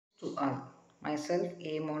To all. Myself,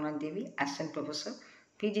 A.Mohanaadevi, Assistant Professor,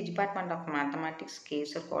 PG Department of Mathematics,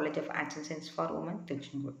 KSR College of Arts and Science for Women,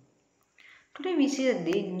 Tiruchendur. Today we see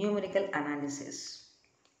the numerical analysis.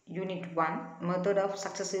 Unit 1, Method of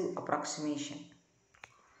Successive Approximation.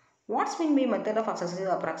 What's meant by method of successive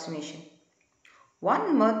approximation?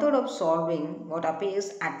 One method of solving what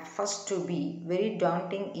appears at first to be very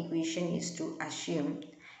daunting equation is to assume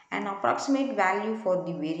an approximate value for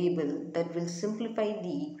the variable that will simplify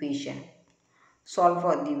the equation. Solve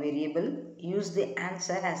for the variable, use the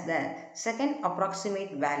answer as the second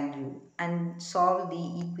approximate value and solve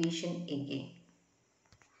the equation again.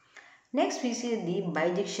 Next we see the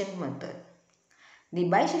bijection method. The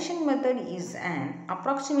bijection method is an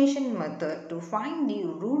approximation method to find the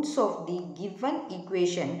roots of the given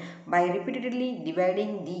equation by repeatedly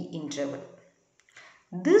dividing the interval.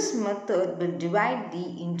 This method will divide the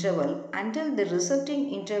interval until the resulting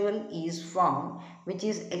interval is found, which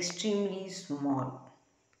is extremely small.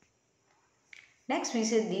 Next we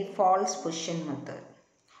see the false position method.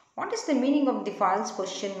 What is the meaning of the false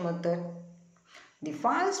position method? The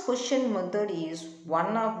false position method is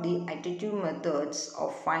one of the iterative methods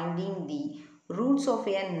of finding the roots of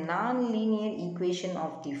a non-linear equation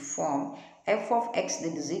of the form f of x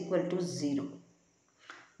that is equal to 0.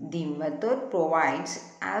 The method provides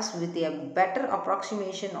us with a better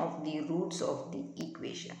approximation of the roots of the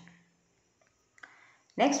equation.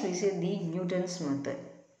 Next we see the Newton's method.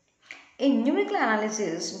 In numerical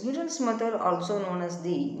analysis, Newton's method, also known as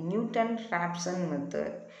the Newton-Raphson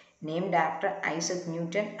method, named after Isaac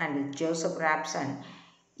Newton and Joseph Raphson,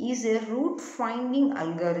 is a root finding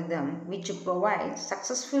algorithm which provides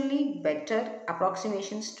successfully better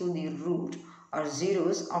approximations to the root or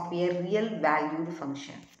zeros of a real valued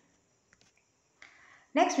function.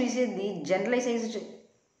 Next we see the generalized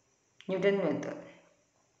Newton method.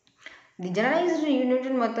 The generalized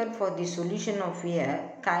Newton method for the solution of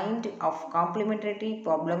a kind of complementary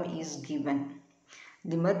problem is given.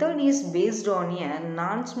 The method is based on a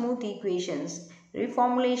non-smooth equations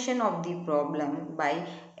reformulation of the problem by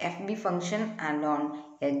FB function and on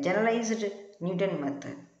a generalized Newton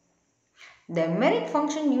method. The merit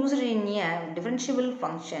function used in a differentiable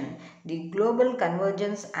function, the global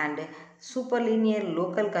convergence and superlinear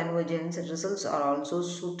local convergence results are also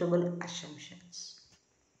suitable assumptions.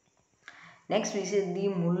 Next we see the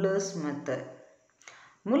Muller's method.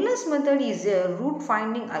 Muller's method is a root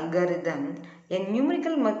finding algorithm, a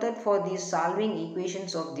numerical method for the solving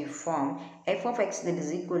equations of the form f of x that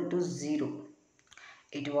is equal to 0.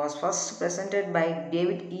 It was first presented by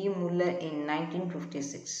David E. Muller in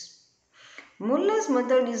 1956. Muller's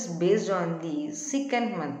method is based on the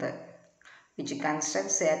secant method, which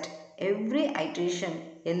constructs at every iteration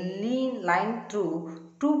a line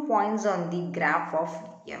through 2 points on the graph of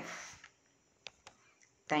f.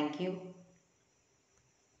 Thank you.